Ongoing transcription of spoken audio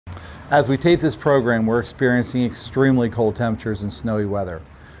As we tape this program, we're experiencing extremely cold temperatures and snowy weather.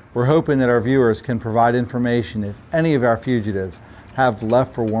 We're hoping that our viewers can provide information if any of our fugitives have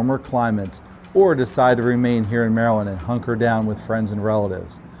left for warmer climates or decide to remain here in Maryland and hunker down with friends and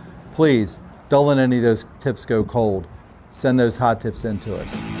relatives. Please, don't let any of those tips go cold. Send those hot tips in to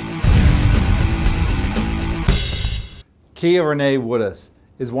us. Kia Renee Woodis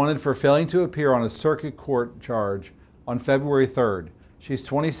is wanted for failing to appear on a circuit court charge on February 3rd. She's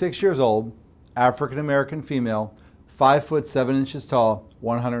 26 years old, African American female, 5 foot 7 inches tall,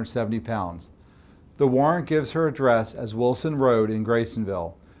 170 pounds. The warrant gives her address as Wilson Road in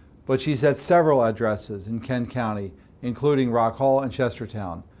Graysonville, but she's at several addresses in Kent County, including Rock Hall and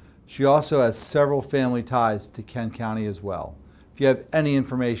Chestertown. She also has several family ties to Kent County as well. If you have any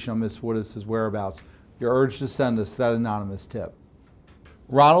information on Miss Woodis' whereabouts, you're urged to send us that anonymous tip.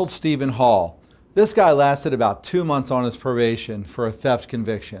 Ronald Stephen Hall. This guy lasted about 2 months on his probation for a theft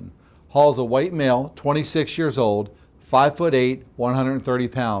conviction. Hall's a white male, 26 years old, 5 foot 8, 130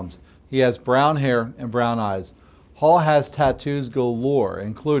 pounds. He has brown hair and brown eyes. Hall has tattoos galore,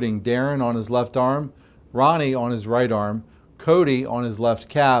 including Darren on his left arm, Ronnie on his right arm, Cody on his left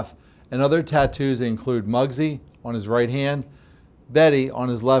calf, and other tattoos include Muggsy on his right hand, Betty on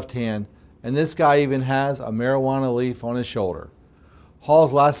his left hand, and this guy even has a marijuana leaf on his shoulder.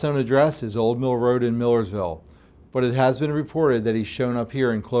 Hall's last known address is Old Mill Road in Millersville, but it has been reported that he's shown up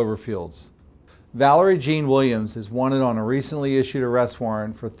here in Cloverfields. Valerie Jean Williams is wanted on a recently issued arrest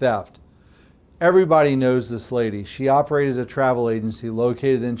warrant for theft. Everybody knows this lady. She operated a travel agency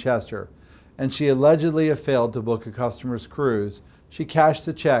located in Chester, and she allegedly have failed to book a customer's cruise. She cashed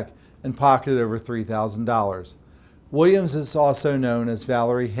the check and pocketed over $3,000. Williams is also known as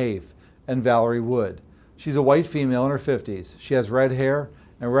Valerie Hafe and Valerie Wood. She's a white female in her 50s. She has red hair,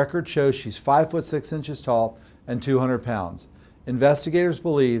 and records show she's 5 foot 6 inches tall and 200 pounds. Investigators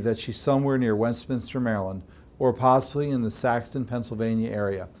believe that she's somewhere near Westminster, Maryland, or possibly in the Saxton, Pennsylvania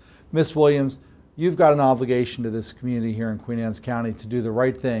area. Miss Williams, you've got an obligation to this community here in Queen Anne's County to do the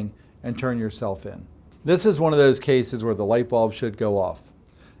right thing and turn yourself in. This is one of those cases where the light bulb should go off.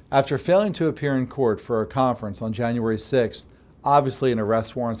 After failing to appear in court for a conference on January 6th, obviously an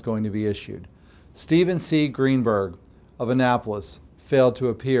arrest warrant is going to be issued. Stephen C. Greenberg of Annapolis failed to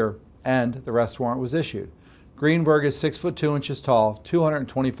appear, and the arrest warrant was issued. Greenberg is 6 foot 2 inches tall,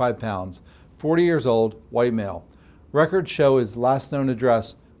 225 pounds, 40 years old, white male. Records show his last known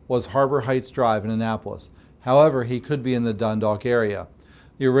address was Harbor Heights Drive in Annapolis. However, he could be in the Dundalk area.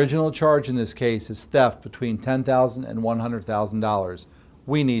 The original charge in this case is theft between $10,000 and $100,000.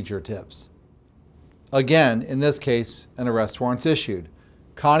 We need your tips. Again, in this case, an arrest warrant's issued.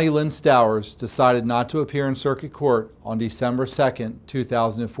 Connie Lynn Stowers decided not to appear in circuit court on December 2nd,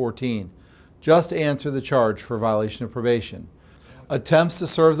 2014, just to answer the charge for violation of probation. Attempts to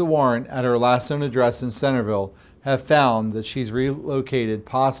serve the warrant at her last known address in Centerville have found that she's relocated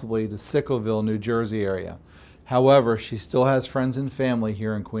possibly to Sickleville, New Jersey area. However, she still has friends and family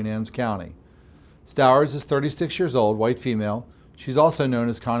here in Queen Anne's County. Stowers is 36 years old, white female. She's also known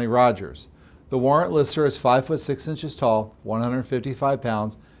as Connie Rogers. The warrant lists her as 5 foot 6 inches tall, 155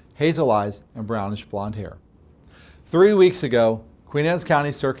 pounds, hazel eyes, and brownish blonde hair. 3 weeks ago, Queen Anne's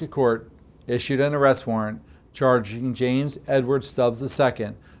County Circuit Court issued an arrest warrant charging James Edward Stubbs II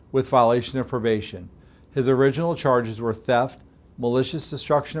with violation of probation. His original charges were theft, malicious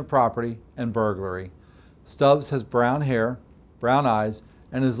destruction of property, and burglary. Stubbs has brown hair, brown eyes,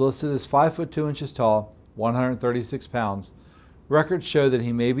 and is listed as 5 foot 2 inches tall, 136 pounds. Records show that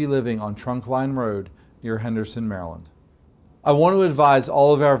he may be living on Trunkline Road near Henderson, Maryland. I want to advise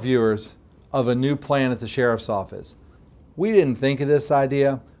all of our viewers of a new plan at the Sheriff's Office. We didn't think of this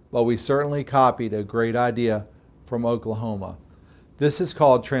idea, but we certainly copied a great idea from Oklahoma. This is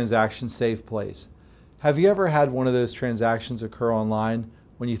called Transaction Safe Place. Have you ever had one of those transactions occur online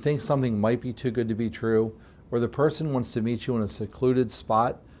when you think something might be too good to be true, or the person wants to meet you in a secluded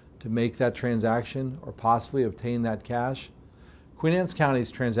spot to make that transaction or possibly obtain that cash? Queen Anne's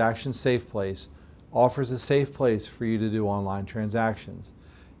County's Transaction Safe Place offers a safe place for you to do online transactions.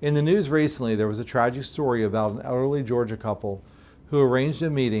 In the news recently, there was a tragic story about an elderly Georgia couple who arranged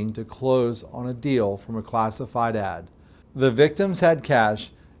a meeting to close on a deal from a classified ad. The victims had cash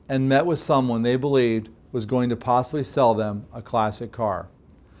and met with someone they believed was going to possibly sell them a classic car.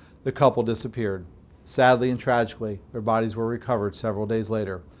 The couple disappeared. Sadly and tragically, their bodies were recovered several days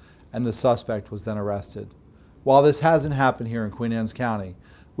later, and the suspect was then arrested. While this hasn't happened here in Queen Anne's County,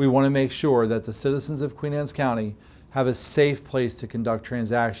 we want to make sure that the citizens of Queen Anne's County have a safe place to conduct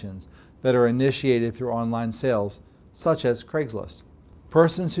transactions that are initiated through online sales, such as Craigslist.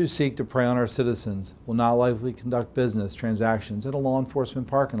 Persons who seek to prey on our citizens will not likely conduct business transactions at a law enforcement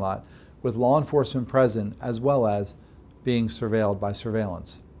parking lot with law enforcement present, as well as being surveilled by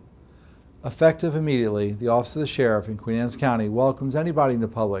surveillance. Effective immediately, the Office of the Sheriff in Queen Anne's County welcomes anybody in the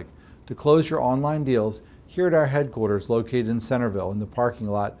public to close your online deals here at our headquarters located in Centerville in the parking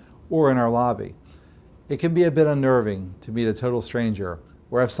lot or in our lobby. It can be a bit unnerving to meet a total stranger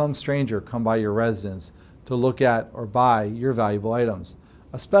or have some stranger come by your residence to look at or buy your valuable items,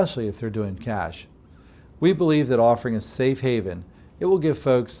 especially if they're doing cash. We believe that offering a safe haven, it will give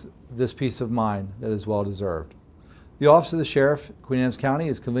folks this peace of mind that is well deserved. The Office of the Sheriff, Queen Anne's County,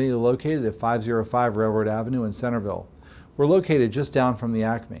 is conveniently located at 505 Railroad Avenue in Centerville. We're located just down from the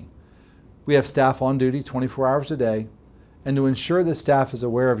Acme. We have staff on duty 24 hours a day, and to ensure that staff is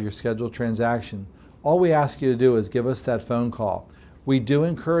aware of your scheduled transaction, all we ask you to do is give us that phone call. We do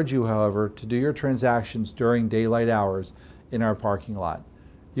encourage you, however, to do your transactions during daylight hours in our parking lot.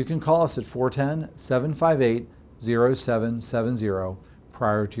 You can call us at 410-758-0770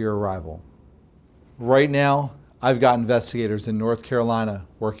 prior to your arrival. Right now, I've got investigators in North Carolina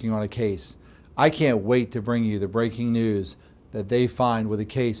working on a case. I can't wait to bring you the breaking news that they find with a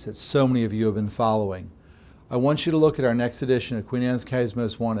case that so many of you have been following. I want you to look at our next edition of Queen Anne's County's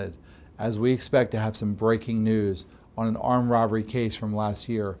Most Wanted, as we expect to have some breaking news on an armed robbery case from last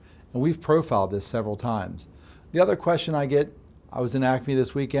year, and we've profiled this several times. The other question I get, I was in Acme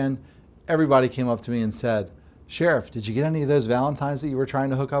this weekend, everybody came up to me and said, "Sheriff, did you get any of those Valentines that you were trying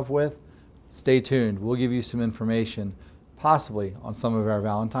to hook up with?" Stay tuned, we'll give you some information, possibly on some of our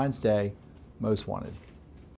Valentine's Day Most Wanted.